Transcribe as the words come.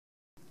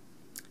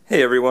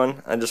Hey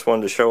everyone, I just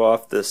wanted to show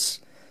off this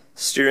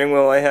steering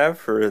wheel I have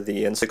for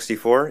the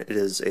N64. It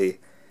is a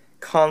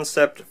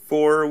Concept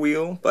 4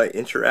 wheel by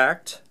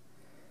InterAct,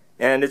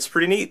 and it's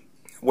pretty neat.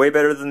 Way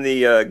better than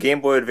the Game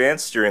Boy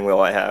Advance steering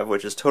wheel I have,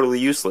 which is totally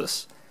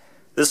useless.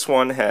 This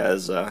one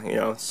has,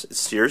 it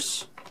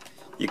steers.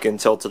 You can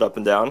tilt it up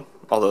and down,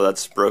 although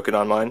that's broken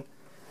on mine.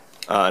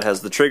 It has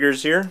the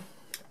triggers here,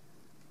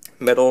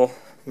 metal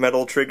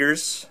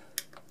triggers.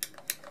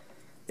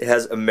 It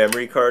has a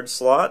memory card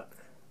slot,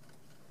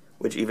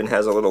 which even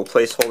has a little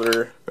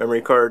placeholder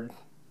memory card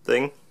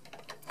thing.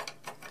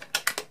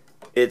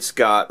 It's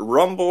got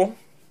rumble.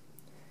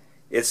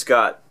 It's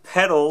got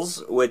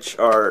pedals, which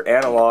are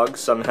analog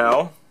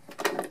somehow.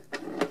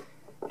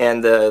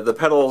 And the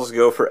pedals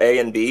go for A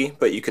and B,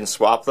 but you can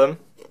swap them.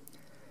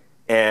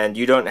 And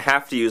you don't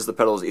have to use the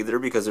pedals either,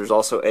 because there's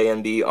also A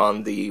and B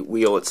on the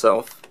wheel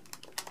itself.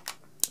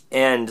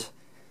 And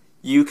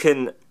you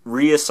can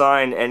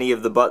reassign any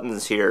of the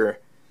buttons here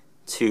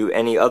to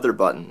any other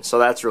button, so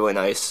that's really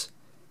nice.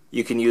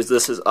 You can use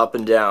this as up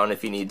and down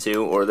if you need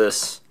to, or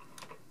this.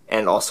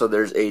 And also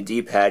there's a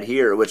D-pad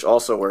here, which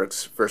also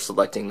works for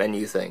selecting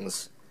menu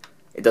things.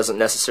 It doesn't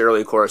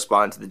necessarily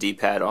correspond to the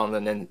D-pad on the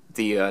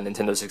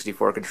Nintendo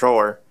 64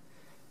 controller,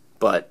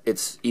 but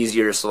it's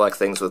easier to select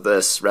things with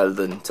this rather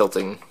than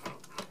tilting.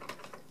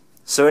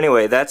 So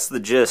anyway, that's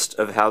the gist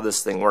of how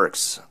this thing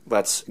works.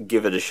 Let's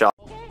give it a shot.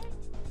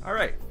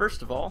 Alright,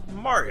 first of all,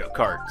 Mario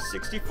Kart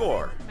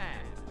 64.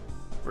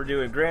 We're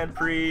doing Grand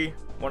Prix,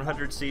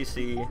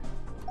 100cc.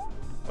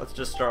 Let's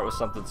just start with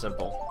something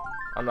simple.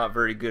 I'm not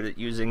very good at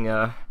using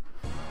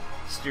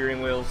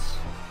steering wheels.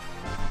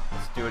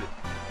 Let's do it.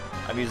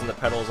 I'm using the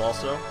pedals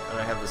also, and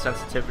I have the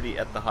sensitivity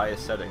at the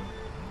highest setting.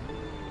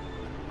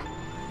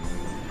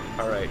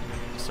 Alright,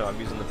 so I'm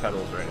using the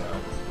pedals right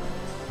now.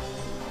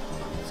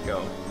 Let's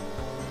go.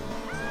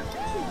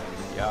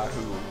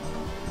 Yahoo.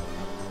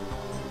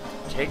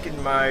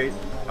 Taking my...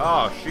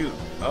 Oh, shoot.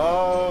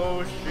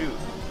 Oh, shoot.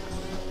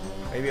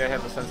 Maybe I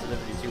have the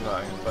sensitivity too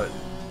high, but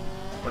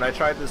when I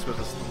tried this with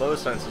a low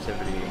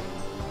sensitivity...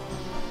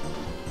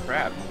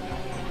 Crap.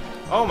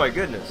 Oh my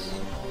goodness.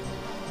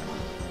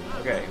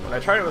 Okay, when I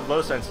tried it with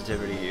low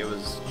sensitivity, it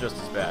was just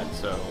as bad,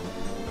 so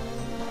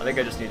I think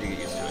I just need to get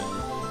used to it.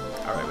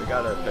 Alright, we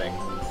got a thing.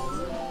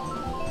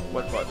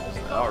 What button is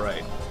it?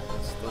 Alright,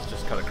 let's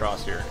just cut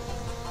across here.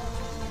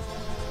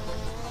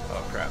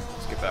 Oh crap,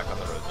 let's get back on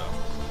the road though.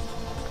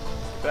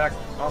 Back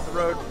off the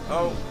road.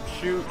 Oh,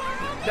 shoot.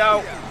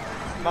 No!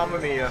 Mamma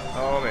mia.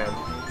 Oh man.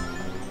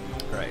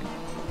 Right.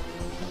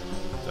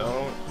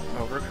 Don't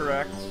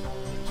overcorrect.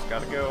 Just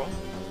gotta go.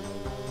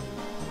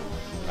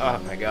 Oh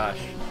my gosh.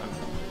 I'm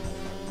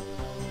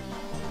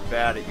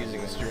bad at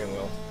using the steering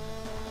wheel.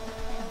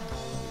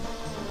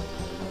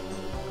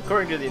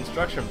 According to the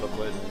instruction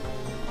booklet,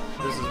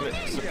 this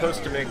is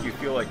supposed to make you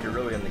feel like you're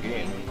really in the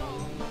game.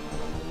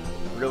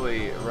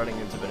 Really running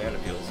into banana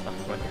peels. Oh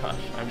my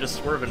gosh. I'm just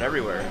swerving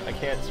everywhere. I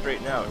can't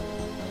straighten out.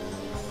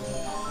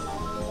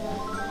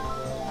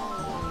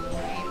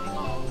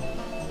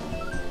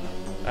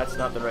 That's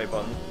not the right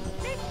button.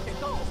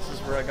 This is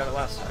where I got it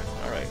last time.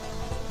 Alright.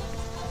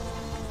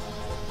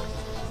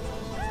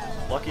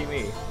 Lucky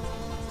me.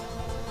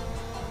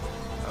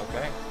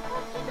 Okay.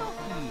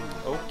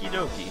 Okie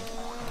dokie.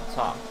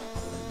 Top.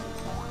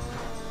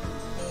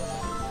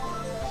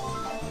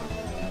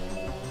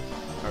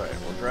 Alright,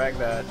 we'll drag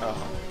that. Oh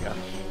my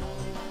gosh.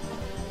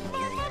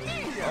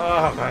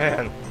 Oh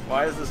man.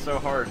 Why is this so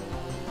hard?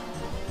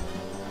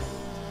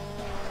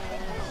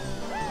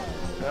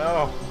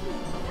 No.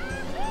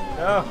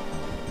 No!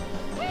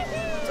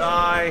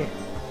 Die!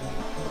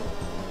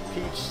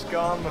 Peach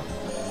scum!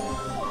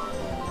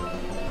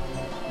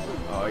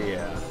 Oh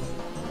yeah.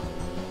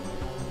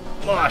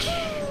 Mush!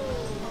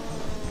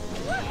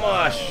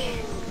 Mush!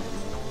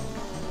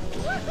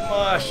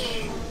 Mush!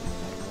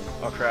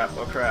 Oh crap,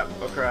 oh crap,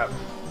 oh crap.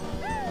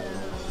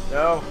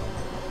 No!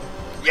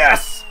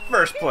 Yes!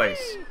 First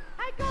place!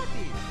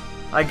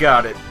 I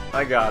got it!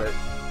 I got it.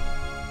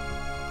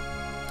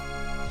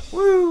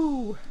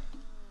 Woo!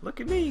 Look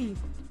at me!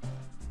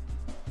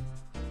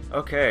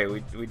 Okay,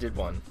 we did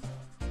one.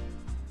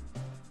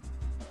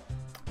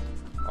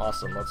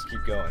 Awesome, let's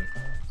keep going.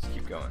 Let's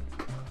keep going.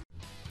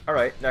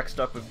 Alright, next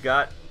up we've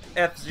got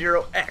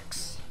F-Zero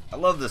X. I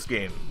love this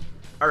game.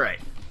 Alright.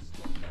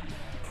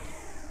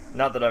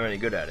 Not that I'm any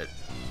good at it.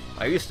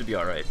 I used to be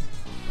alright.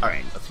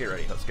 Alright, let's get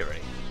ready, let's get ready.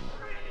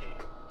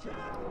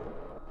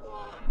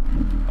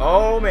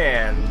 Oh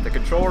man, the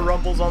controller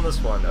rumbles on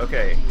this one.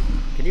 Okay,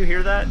 can you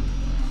hear that?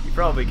 You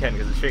probably can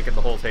because it's shaking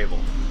the whole table.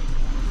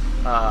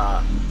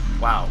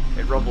 Wow,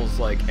 it rumbles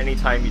like any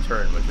time you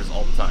turn, which is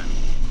all the time.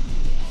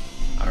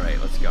 Alright,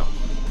 let's go.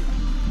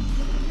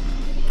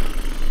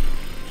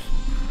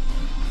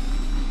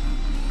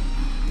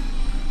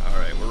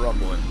 Alright, we're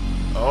rumbling.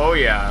 Oh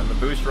yeah, and the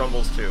boost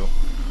rumbles too.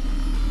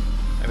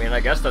 I mean,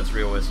 I guess that's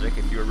realistic.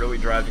 If you were really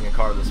driving a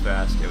car this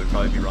fast, it would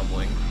probably be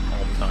rumbling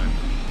all the time.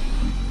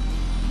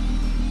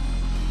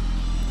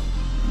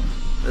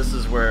 This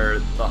is where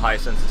the high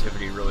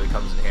sensitivity really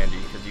comes in handy,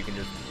 because you can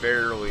just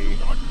barely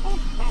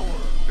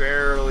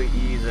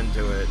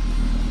into it.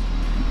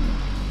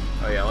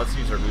 Oh yeah, let's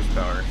use our boost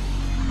power.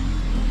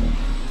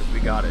 Because we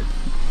got it.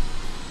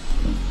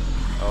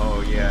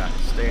 Oh yeah,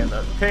 stay in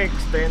the pink,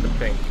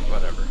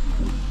 whatever.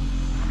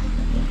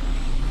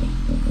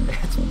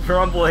 It's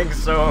rumbling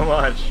so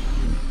much.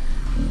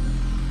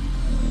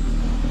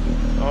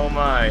 Oh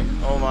my,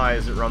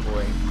 is it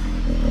rumbling?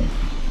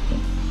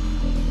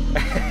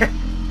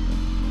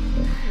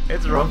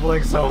 It's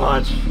rumbling so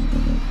much.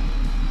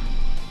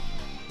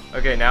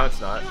 Okay, now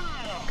it's not,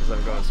 because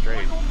I'm going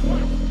straight.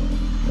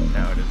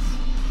 Now it is.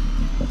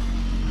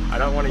 I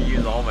don't want to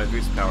use all my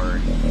boost power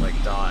and,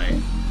 like, die.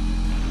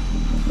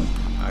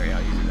 Okay,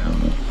 I'll use it now.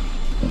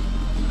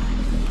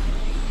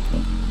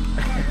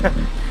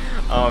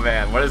 Oh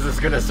man, what is this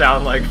gonna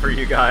sound like for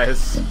you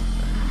guys?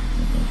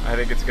 I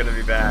think it's gonna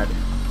be bad.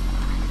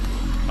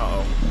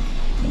 Uh-oh.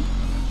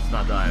 Let's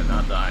not die,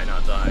 not die,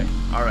 not die.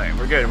 Alright,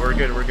 we're good, we're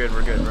good, we're good,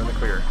 we're good. We're in the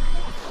clear.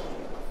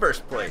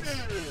 First place.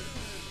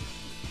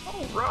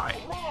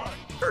 Alright.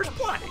 First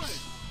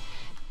place.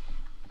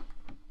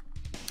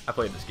 I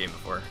played this game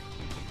before.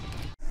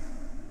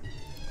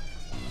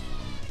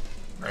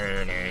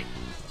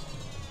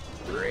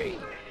 3,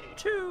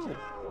 2,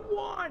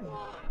 1.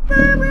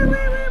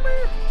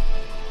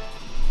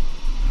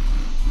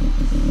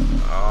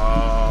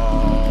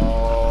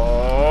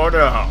 Oh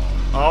no.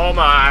 Oh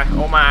my.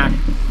 Oh my.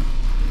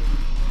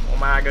 Oh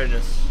my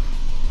goodness.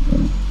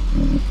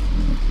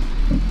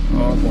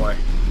 Oh boy.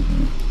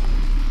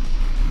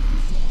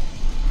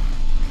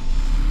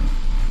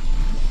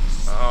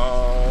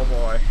 Oh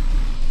boy.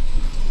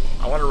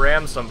 I want to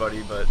ram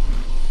somebody, but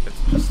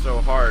it's just so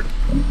hard.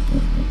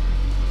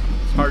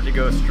 It's hard to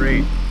go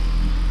straight,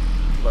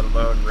 let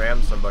alone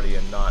ram somebody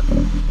and not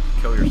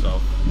kill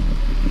yourself.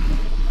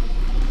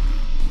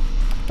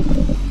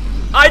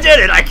 I did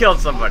it! I killed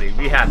somebody.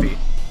 Be happy.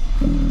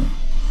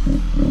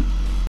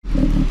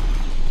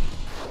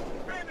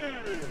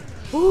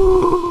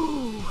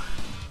 Woo!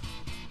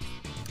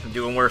 I'm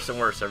doing worse and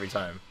worse every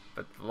time,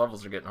 but the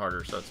levels are getting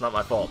harder, so it's not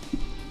my fault.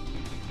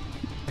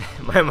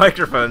 My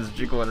microphone's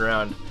jiggling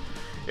around.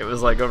 It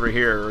was like over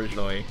here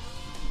originally.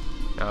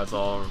 Now it's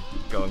all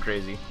going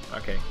crazy.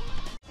 Okay.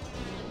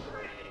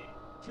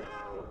 Okay.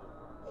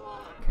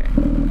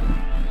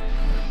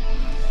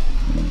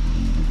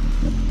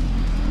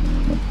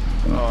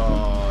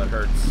 Oh, it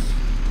hurts.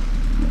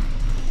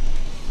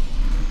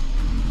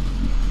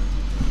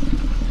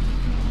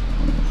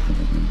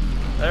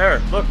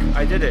 There, look,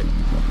 I did it.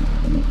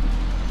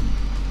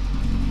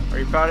 Are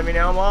you proud of me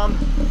now, Mom?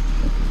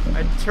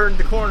 I turned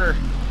the corner.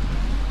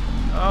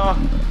 Oh.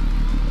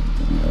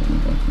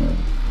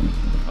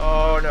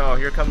 Oh no,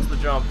 here comes the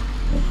jump.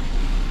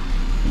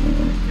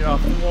 Get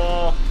off the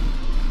wall.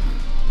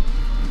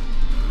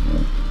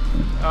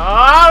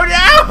 Oh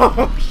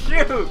no!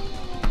 Shoot!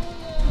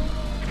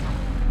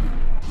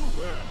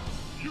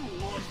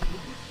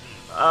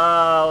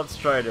 Let's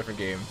try a different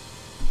game.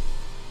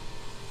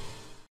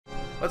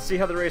 Let's see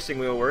how the racing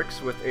wheel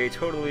works with a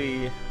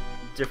totally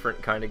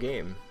different kind of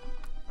game.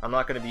 I'm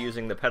not going to be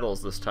using the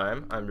pedals this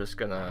time. I'm just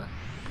going to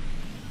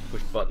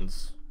push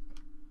buttons.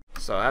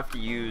 So I have to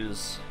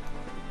use...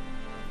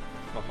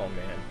 Oh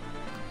man.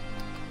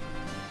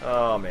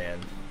 Oh man.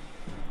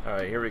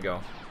 Alright, here we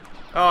go.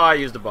 Oh, I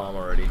used a bomb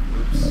already.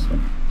 Oops.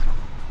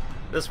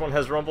 This one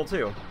has rumble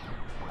too.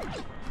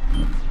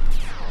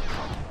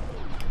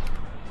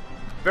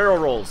 Barrel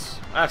rolls.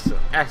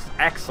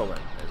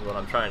 Excellent is what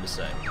I'm trying to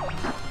say.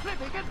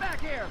 Slippy, get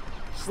back here!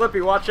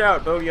 Slippy, watch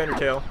out! Bogey on your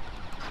tail.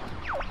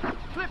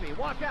 Slippy,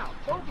 watch out!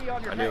 Bogey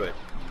on your I knew it.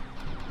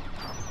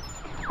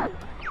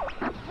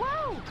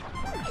 Whoa!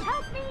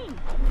 Help me!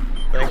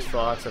 Thanks,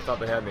 Fox. I thought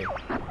they had me.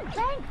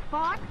 Thanks,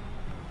 Fox.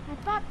 I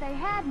thought they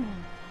had me.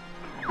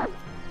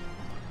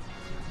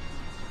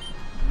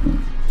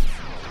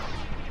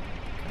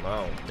 Come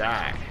on,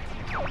 die.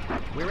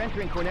 We're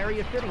entering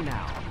Corneria City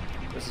now.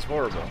 This is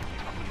horrible.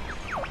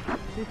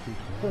 This is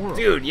horrible.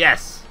 Dude,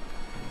 yes!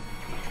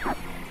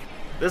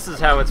 This is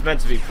how it's meant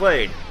to be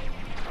played.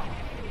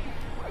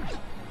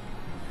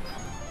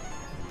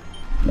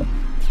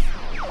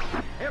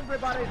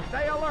 Everybody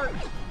stay alert!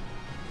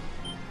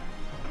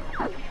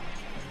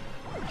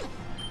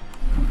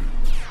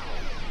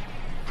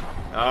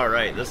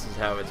 Alright, this is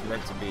how it's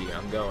meant to be.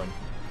 I'm going.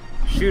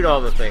 Shoot all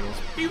the things.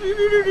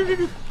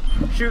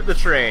 Shoot the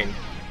train.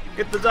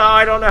 Get the... Oh,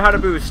 I don't know how to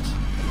boost.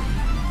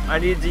 I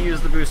needed to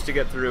use the boost to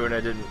get through and I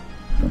didn't.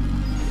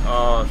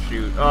 Oh,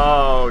 shoot.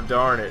 Oh,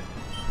 darn it.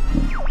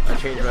 I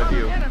changed my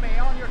view. Enemy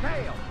on your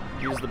tail.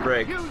 Use the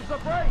brake. Use the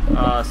brake.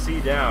 C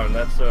down.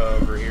 That's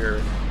over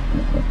here.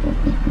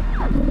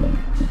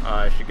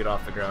 I should get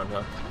off the ground,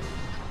 huh?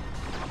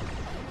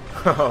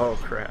 Oh,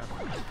 crap.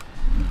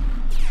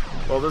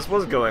 Well, this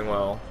was going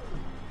well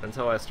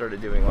until I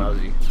started doing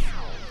lousy.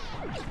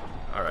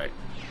 Alright.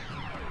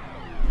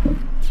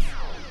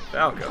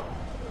 Falco.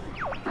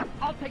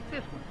 I'll take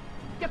this one.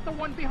 Get the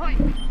one behind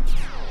me.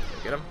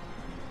 Get him.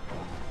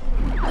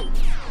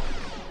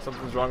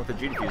 Something's wrong with the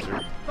G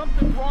diffuser.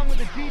 Something's wrong with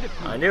the G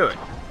diffuser. I knew it.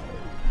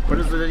 What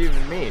does that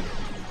even mean?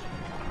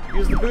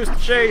 Use the boost to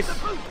chase.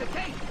 The boost to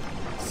chase.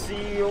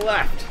 C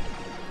left.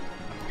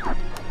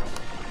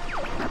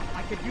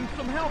 I could use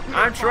some help here.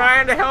 I'm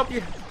trying to help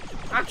you.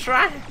 I'm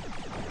trying.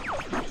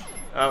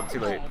 Oh, too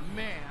late. Oh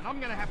man, I'm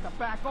gonna have to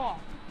back off.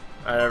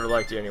 I never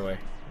liked you anyway.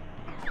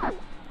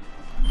 Boom,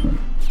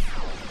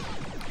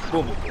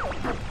 boom, boom.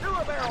 Do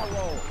a barrel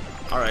roll.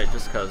 Alright,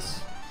 just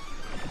cuz.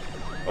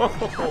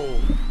 Oh,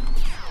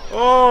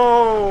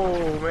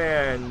 oh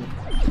man.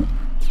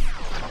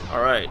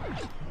 Alright.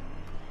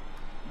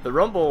 The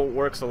rumble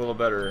works a little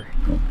better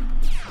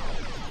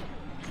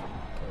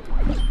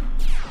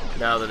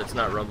now that it's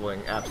not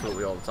rumbling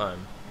absolutely all the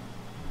time.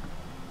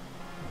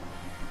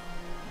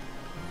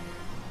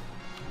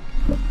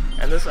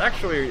 And this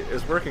actually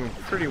is working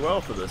pretty well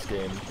for this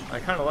game. I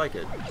kind of like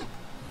it.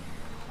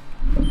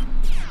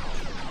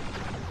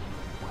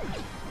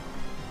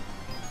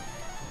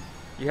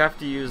 You have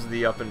to use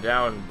the up and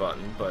down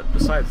button, but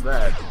besides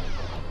that,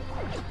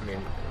 I mean,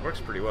 it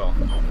works pretty well.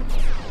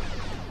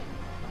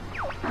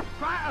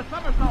 Try a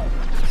somersault.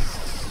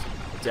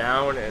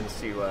 Down and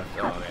C left.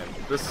 Oh man.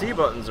 The C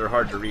buttons are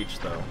hard to reach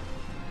though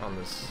on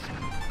this.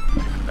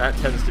 That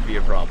tends to be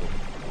a problem.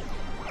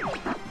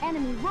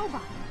 Enemy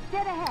robot,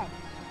 dead ahead.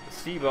 The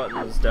C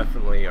buttons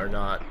definitely are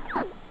not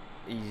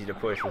easy to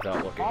push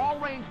without looking. All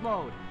range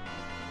mode.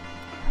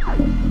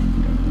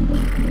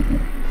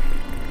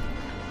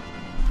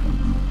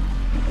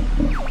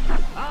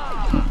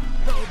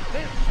 So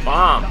this is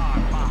Bomb.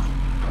 our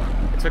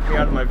bomb. It took me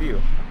out of my view.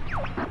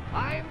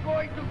 I'm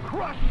going to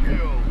crush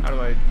you. How do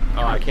I...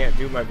 Oh, I can't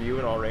do my view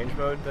in all range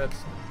mode? That's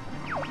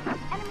Enemy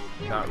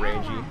shield not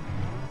rangy.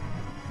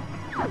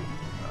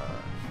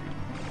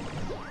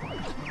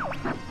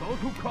 Those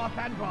who cross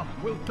Andros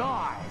will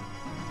die.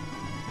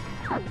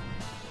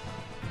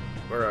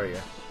 Where are you?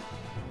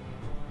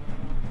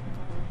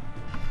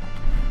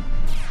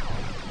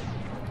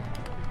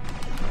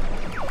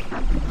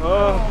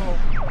 Oh!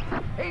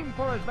 Aim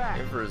for his back.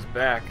 Aim for his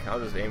back. I'll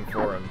just aim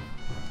for him.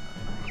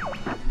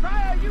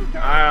 Try a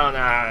U-turn. I don't know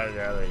how to do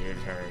the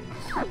U-turns.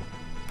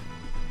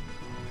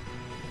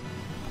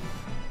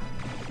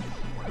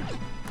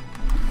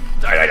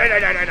 I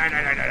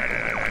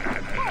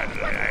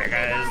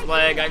got his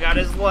leg, I got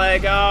his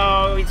leg.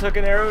 Oh, he took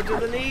an arrow to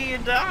the knee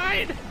and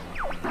died.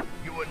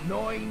 You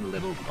annoying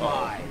little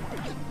fly.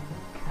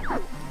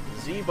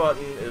 Z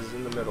button is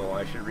in the middle.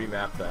 I should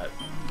remap that.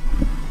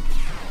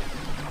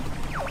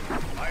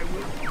 I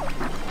will.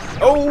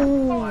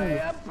 Oh! My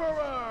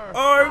Emperor!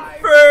 I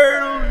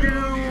failed you!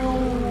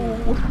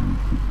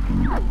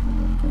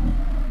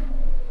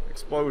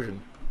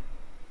 Explosion.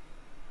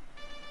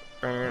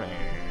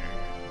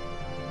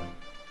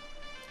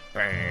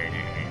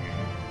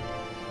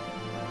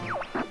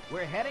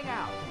 We're heading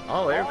out.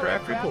 All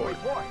aircraft report.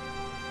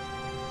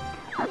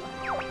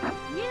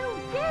 You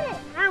did it!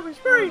 I was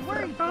very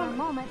Worried for a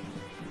moment.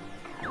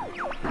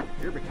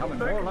 You're becoming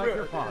more like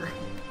your father.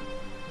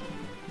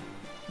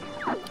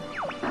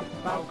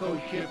 Falco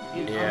ship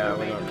is Yeah, on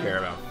the we don't way. care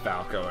about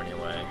Falco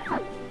anyway.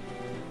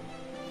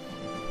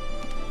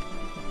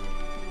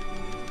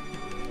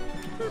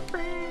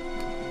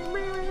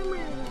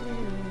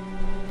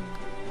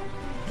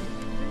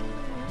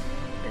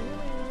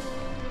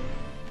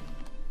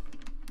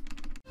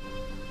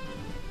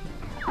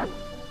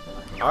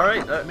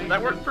 Alright,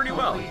 that worked pretty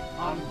well.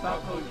 On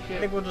Falco I ship.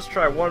 think we'll just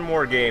try one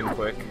more game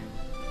quick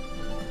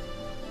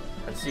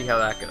and see how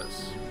that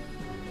goes.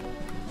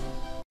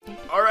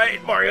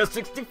 Alright, Mario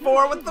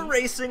 64 with the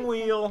racing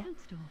wheel.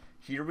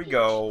 Here we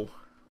go.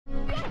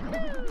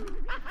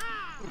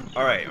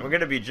 Alright, we're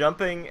gonna be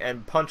jumping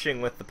and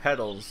punching with the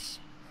pedals,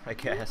 I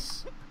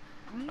guess.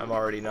 I'm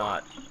already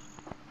not.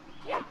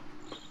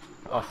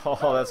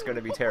 Oh, that's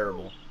gonna be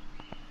terrible.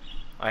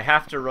 I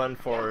have to run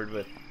forward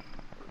with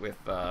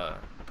the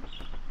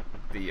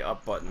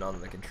up button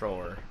on the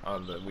controller,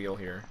 on the wheel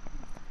here.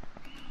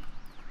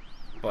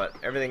 But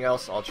everything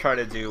else I'll try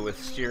to do with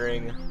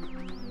steering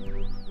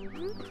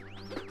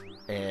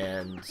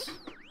and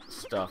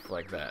stuff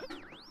like that.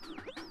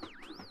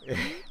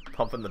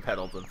 Pumping the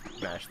pedal to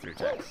mash through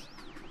text.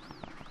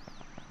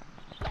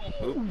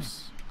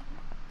 Oops.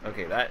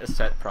 Okay, that is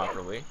set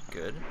properly.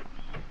 Good.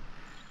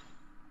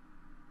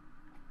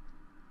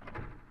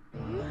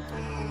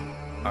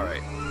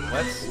 Alright,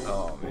 let's...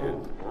 Oh,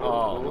 man.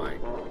 Oh, my...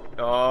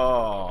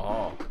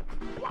 Oh.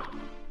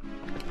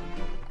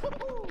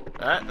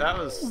 That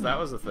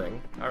was a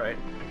thing. Alright.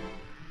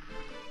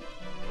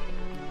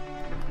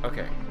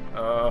 Okay.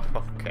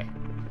 Okay.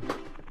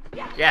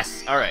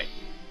 Yes! Alright.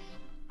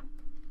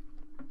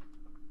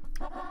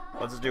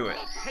 Let's do it.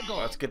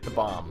 Let's get the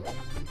bomb.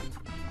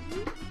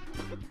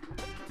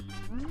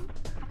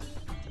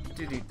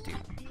 Do-do-do.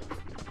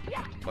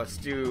 Let's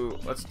do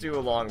a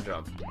long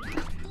jump.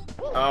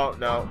 Oh,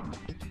 no.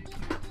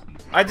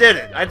 I did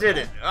it! I did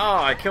it! Oh,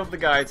 I killed the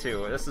guy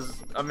too. This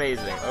is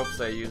amazing.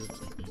 Oops, I used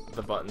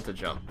the button to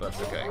jump. That's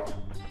okay.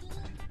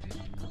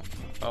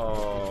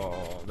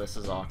 Oh, this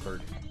is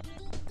awkward.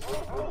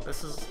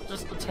 This is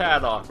just a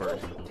tad awkward.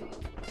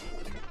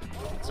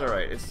 It's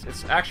alright.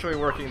 It's actually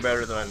working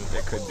better than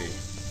it could be.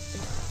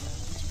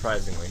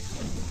 Surprisingly.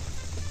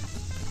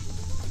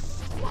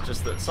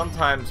 Just that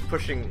sometimes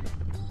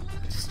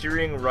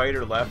steering right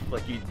or left,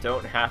 like, you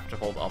don't have to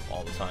hold up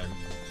all the time.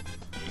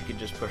 You can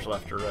just push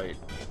left or right.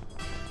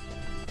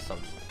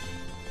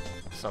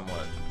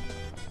 Somewhat.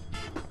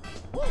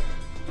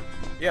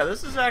 Yeah,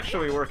 this is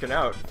actually working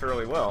out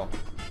fairly well,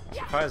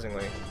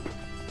 surprisingly.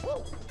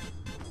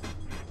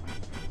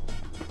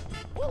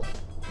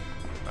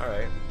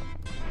 Alright.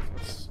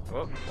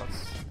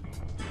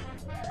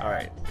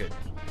 Alright, good.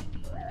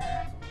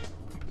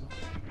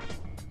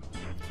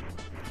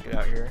 Get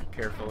out here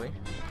carefully.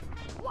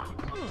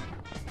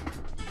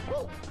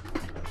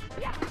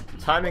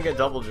 Timing a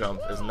double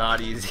jump is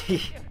not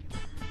easy.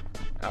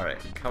 Alright,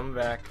 come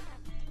back.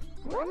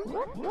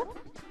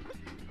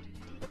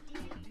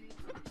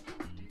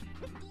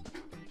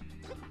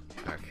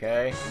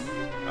 Okay.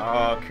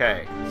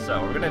 Okay,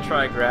 so we're gonna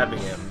try grabbing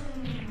him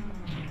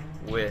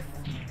with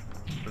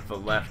the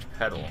left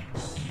pedal.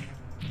 If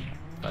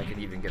I could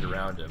even get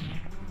around him.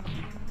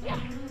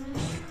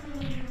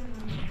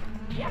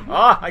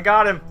 Ah, I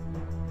got him!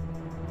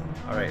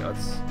 Alright,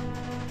 let's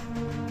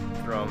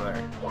throw him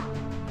there.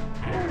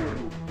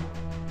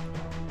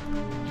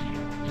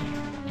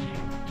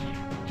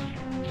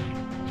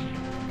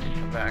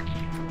 Come back,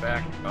 come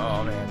back.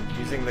 Oh man,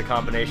 using the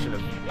combination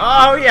of...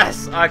 Oh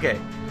yes! Okay.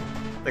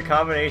 The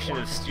combination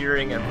of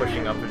steering and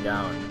pushing up and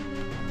down.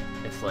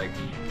 It's like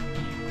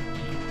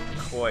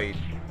quite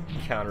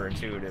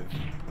counterintuitive.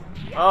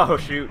 Oh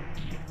shoot.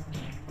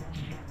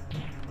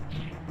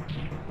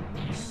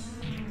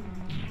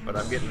 But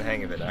I'm getting the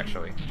hang of it,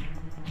 actually.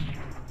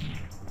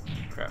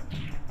 Crap.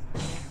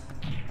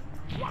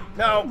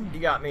 No! You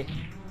got me.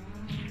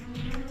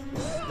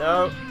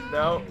 No,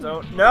 no,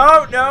 no,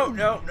 no, no,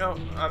 no, no.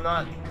 I'm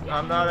not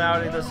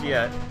out of this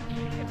yet.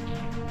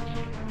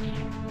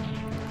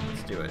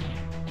 Let's do it.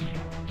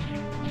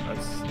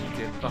 Let's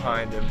get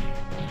behind him.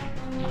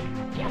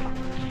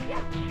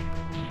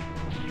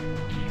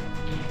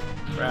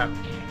 Crap.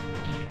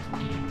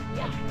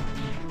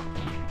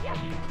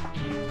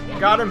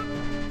 Got him!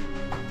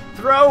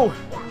 Throw!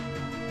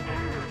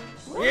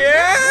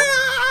 Yeah!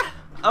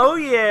 Oh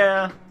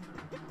yeah!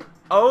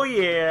 Oh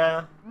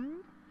yeah!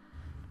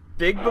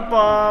 Big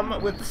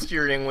bomb with the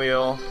steering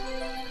wheel.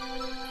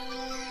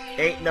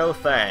 Ain't no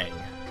thing.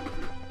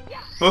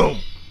 Boom!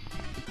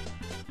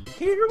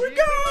 Here we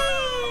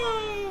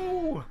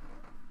go!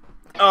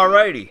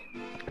 Alrighty.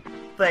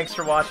 Thanks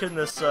for watching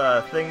this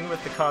thing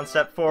with the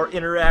concept for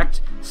InterAct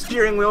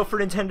steering wheel for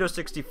Nintendo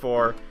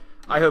 64.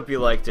 I hope you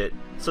liked it.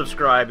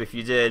 Subscribe if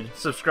you did.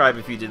 Subscribe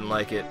if you didn't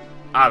like it.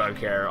 I don't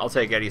care. I'll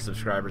take any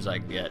subscribers I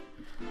can get.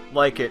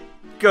 Like it.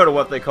 Go to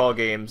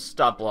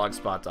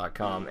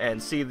whattheycallgames.blogspot.com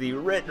and see the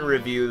written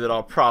review that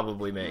I'll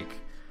probably make.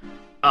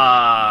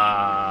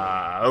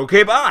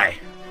 Okay, bye!